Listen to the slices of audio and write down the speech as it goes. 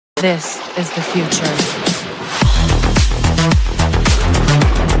This is the future.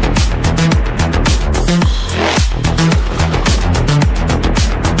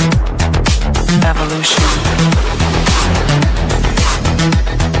 Evolution.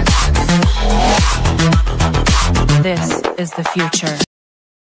 This is the future.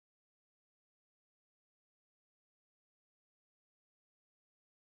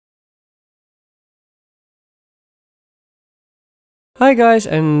 Hi guys,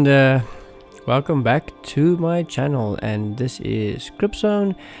 and welcome back to my channel, and this is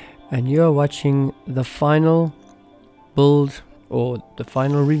Cryptzone, and you are watching the final build or the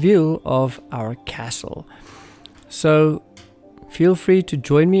final review of our castle. So feel free to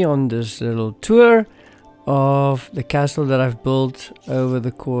join me on this little tour of the castle that I've built over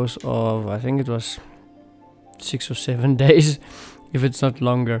the course of, I think it was 6 or 7 days, if it's not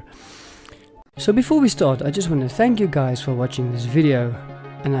longer. So before we start, I just want to thank you guys for watching this video,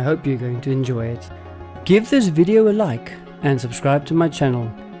 and I hope you're going to enjoy it. Give this video a like and subscribe to my channel,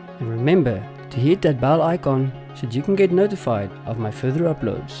 and remember to hit that bell icon so that you can get notified of my further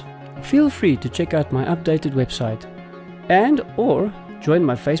uploads. Feel free to check out my updated website and or join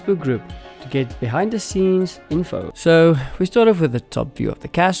my Facebook group to get behind the scenes info. So we start off with the top view of the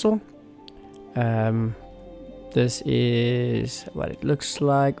castle. This is what it looks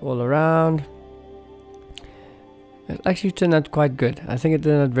like all around. It actually turned out quite good. I think it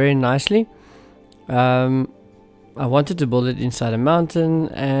turned out very nicely. I wanted to build it inside a mountain,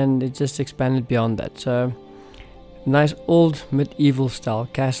 and it just expanded beyond that. So, nice old medieval style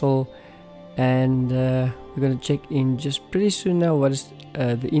castle, and we're gonna check in just pretty soon now what is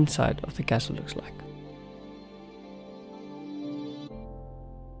the inside of the castle looks like.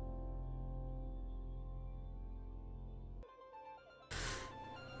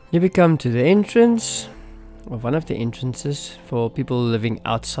 Here we come to the entrance, or one of the entrances for people living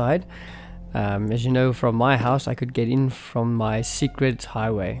outside. As you know, from my house I could get in from my secret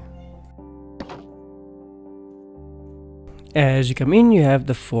highway. As you come in, you have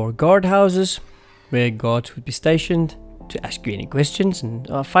the 4 guardhouses where guards would be stationed to ask you any questions and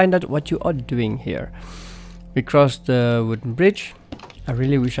find out what you are doing here. We crossed the wooden bridge. I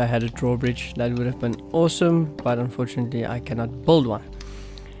really wish I had a drawbridge, that would have been awesome, but unfortunately I cannot build one.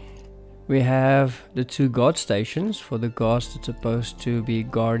 We have the 2 guard stations for the guards that's supposed to be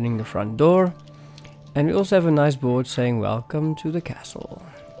guarding the front door. And we also have a nice board saying welcome to the castle.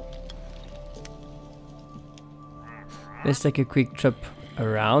 Let's take a quick trip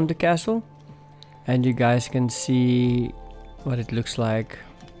around the castle, and you guys can see what it looks like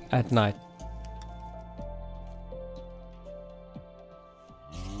at night.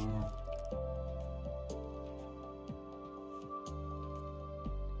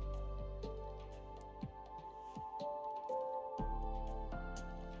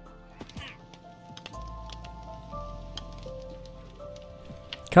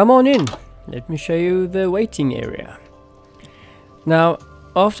 Come on in, let me show you the waiting area. Now,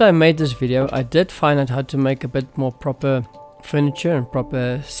 after I made this video, I did find out how to make a bit more proper furniture and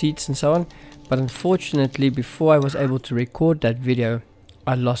proper seats and so on, but unfortunately before I was able to record that video,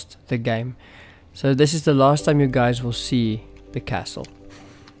 I lost the game. So this is the last time you guys will see the castle.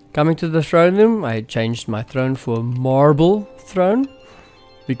 Coming to the throne room, I changed my throne for a marble throne,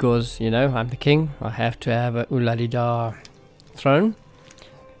 because, you know, I'm the king, I have to have a oolalida throne.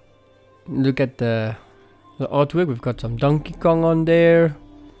 Look at the artwork. We've got some Donkey Kong on there,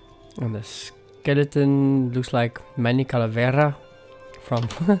 and the skeleton looks like Manny Calavera from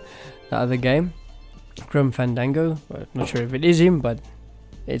the other game, Grim Fandango. I'm not sure if it is him, but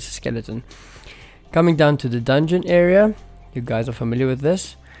it's a skeleton. Coming down to the dungeon area, you guys are familiar with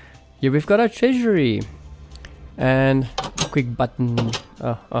this. Here we've got our treasury, and a quick button.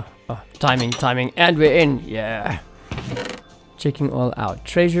 Timing, and we're in. Yeah. Checking all out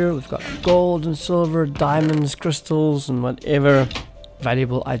treasure. We've got gold and silver, diamonds, crystals, and whatever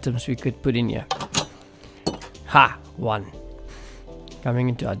valuable items we could put in here. Ha! 1. Coming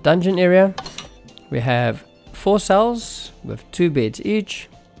into our dungeon area, we have 4 cells with 2 beds each.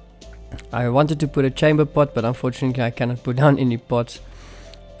 I wanted to put a chamber pot, but unfortunately I cannot put down any pots.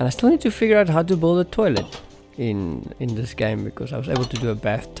 And I still need to figure out how to build a toilet in this game, because I was able to do a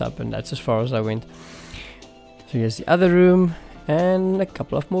bathtub, and that's as far as I went. So here's the other room, and a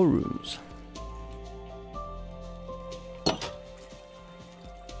couple of more rooms.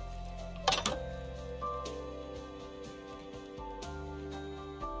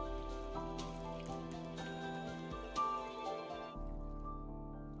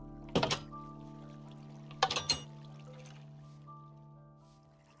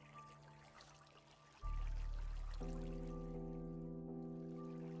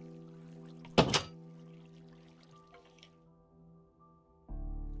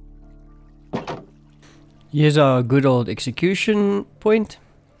 Here's our good old execution point,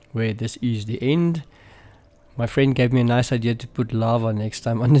 where this is the end. My friend gave me a nice idea to put lava next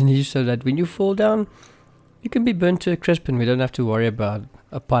time underneath, so that when you fall down, you can be burnt to a crisp and we don't have to worry about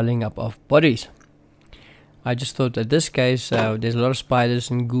a piling up of bodies. I just thought that this case, there's a lot of spiders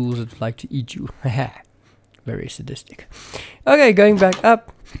and ghouls that would like to eat you. Very sadistic. Okay, going back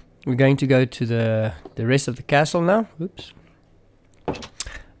up, we're going to go to the rest of the castle now. Oops.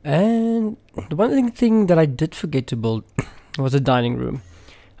 And the one thing that I did forget to build was a dining room.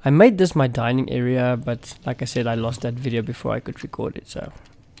 I made this my dining area, but like I said, I lost that video before I could record it, so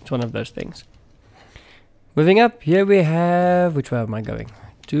it's one of those things. Moving up, here we have, which way am I going?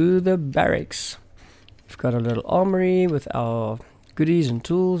 To the barracks. We've got a little armory with our goodies and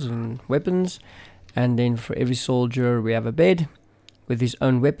tools and weapons, and then for every soldier we have a bed with his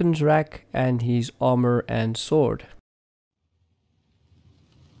own weapons rack and his armor and sword.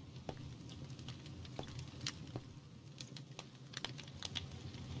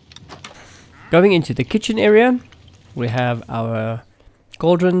 Going into the kitchen area, we have our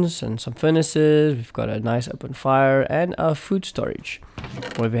cauldrons and some furnaces. We've got a nice open fire and our food storage,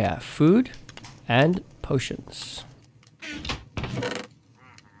 where we have food and potions.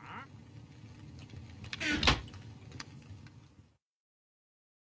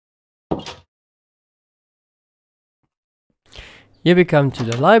 Here we come to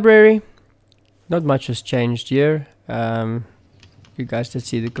the library. Not much has changed here. You guys did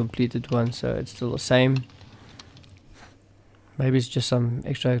see the completed one, so it's still the same. Maybe it's just some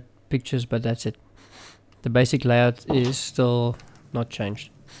extra pictures, but that's it. The basic layout is still not changed.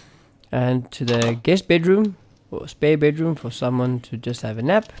 And to the guest bedroom, or spare bedroom for someone to just have a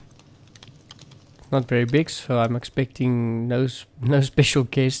nap. Not very big, so I'm expecting no special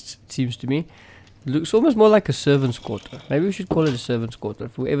guests, it seems to me. It looks almost more like a servant's quarter. Maybe we should call it a servant's quarter.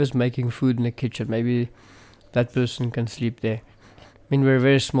 If whoever's making food in the kitchen, maybe that person can sleep there. I mean, we're a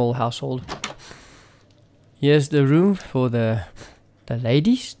very small household. Here's the room for the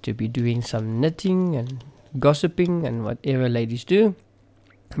ladies to be doing some knitting and gossiping and whatever ladies do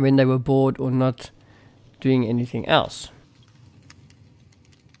when they were bored or not doing anything else.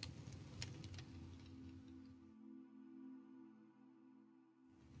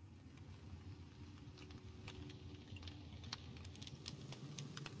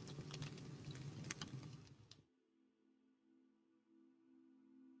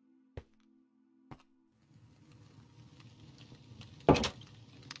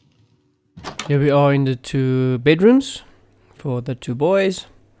 Here we are in the two bedrooms for the two boys.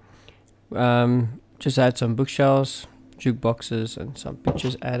 Just add some bookshelves, jukeboxes and some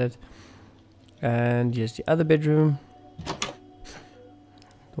pictures added. And here's the other bedroom.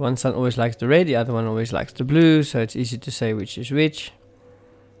 The one son always likes the red, the other one always likes the blue, so it's easy to say which is which.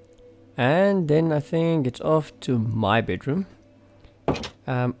 And then I think it's off to my bedroom.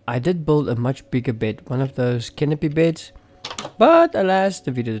 I did build a much bigger bed, one of those canopy beds. But alas,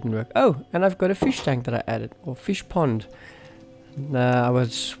 the video didn't work. Oh, and I've got a fish tank that I added, or fish pond. I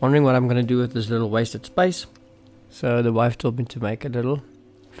was wondering what I'm going to do with this little wasted space. So the wife told me to make a little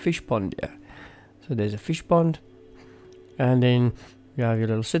fish pond here. So there's a fish pond. And then you have your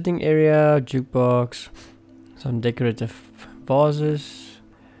little sitting area, jukebox, some decorative vases,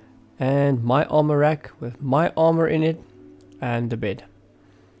 and my armor rack with my armor in it, and the bed.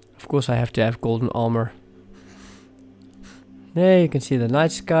 Of course I have to have golden armor. There you can see the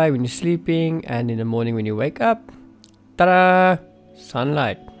night sky when you're sleeping, and in the morning when you wake up, ta-da!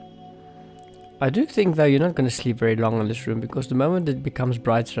 Sunlight. I do think though you're not going to sleep very long in this room, because the moment it becomes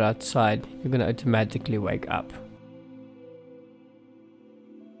brighter outside, you're going to automatically wake up.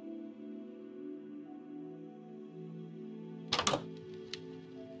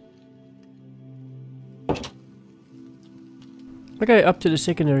 Okay, up to the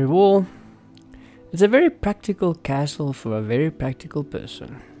secondary wall. It's a very practical castle for a very practical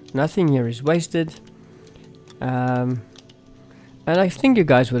person. Nothing here is wasted. And I think you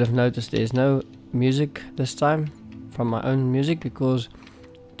guys would have noticed there's no music this time from my own music, because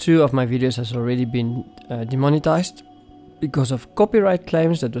 2 of my videos has already been demonetized because of copyright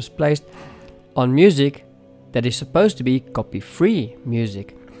claims that was placed on music that is supposed to be copy-free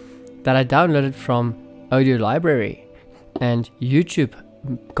music that I downloaded from Audio Library and YouTube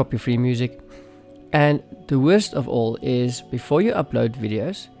copy-free music. And the worst of all is, before you upload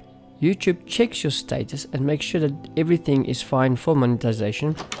videos, YouTube checks your status and makes sure that everything is fine for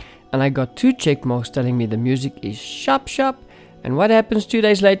monetization. And I got 2 check marks telling me the music is sharp, and what happens 2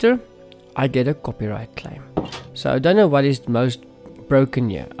 days later? I get a copyright claim. So I don't know what is most broken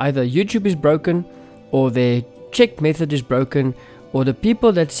here. Either YouTube is broken, or their check method is broken, or the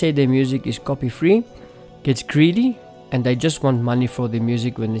people that say their music is copy free gets greedy and they just want money for the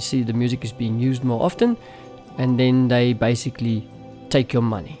music when they see the music is being used more often, and then they basically take your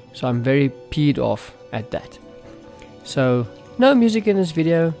money. So I'm very peed off at that. So no music in this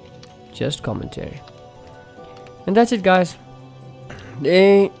video, just commentary. And that's it, guys.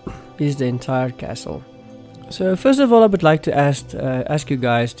 There is the entire castle. So first of all, I would like to ask you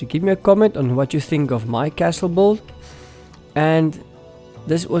guys to give me a comment on what you think of my castle build. And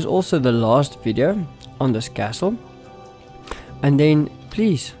this was also the last video on this castle. And then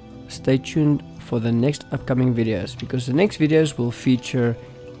please stay tuned for the next upcoming videos, because the next videos will feature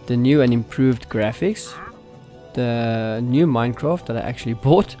the new and improved graphics, the new Minecraft that I actually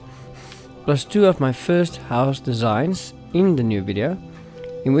bought, plus 2 of my first house designs in the new video,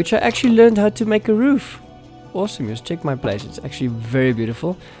 in which I actually learned how to make a roof. Awesome, just check my place. It's actually very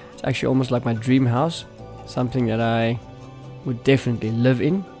beautiful. It's actually almost like my dream house, something that I would definitely live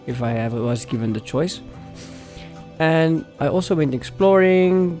in if I ever was given the choice. And I also went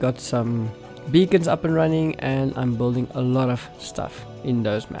exploring, got some beacons up and running, and I'm building a lot of stuff in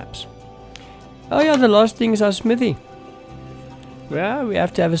those maps. Oh yeah, the last thing is our smithy. Yeah, we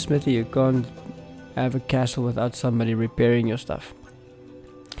have to have a smithy. You can't have a castle without somebody repairing your stuff.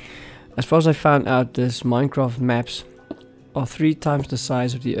 As far as I found out, this Minecraft maps are 3 times the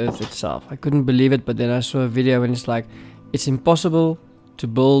size of the earth itself. I couldn't believe it, but then I saw a video and it's like, it's impossible to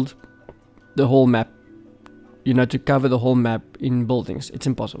build the whole map, you know, to cover the whole map in buildings. It's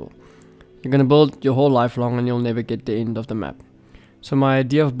impossible. You're gonna build your whole life long and you'll never get the end of the map. So my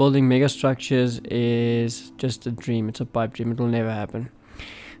idea of building mega structures is just a dream. It's a pipe dream. It will never happen.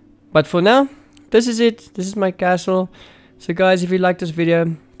 But for now, this is it. This is my castle. So guys, if you like this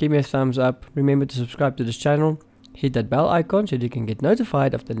video, give me a thumbs up. Remember to subscribe to this channel. Hit that bell icon so you can get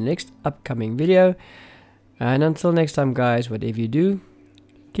notified of the next upcoming video. And until next time, guys, whatever you do,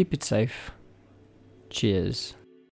 keep it safe. Cheers.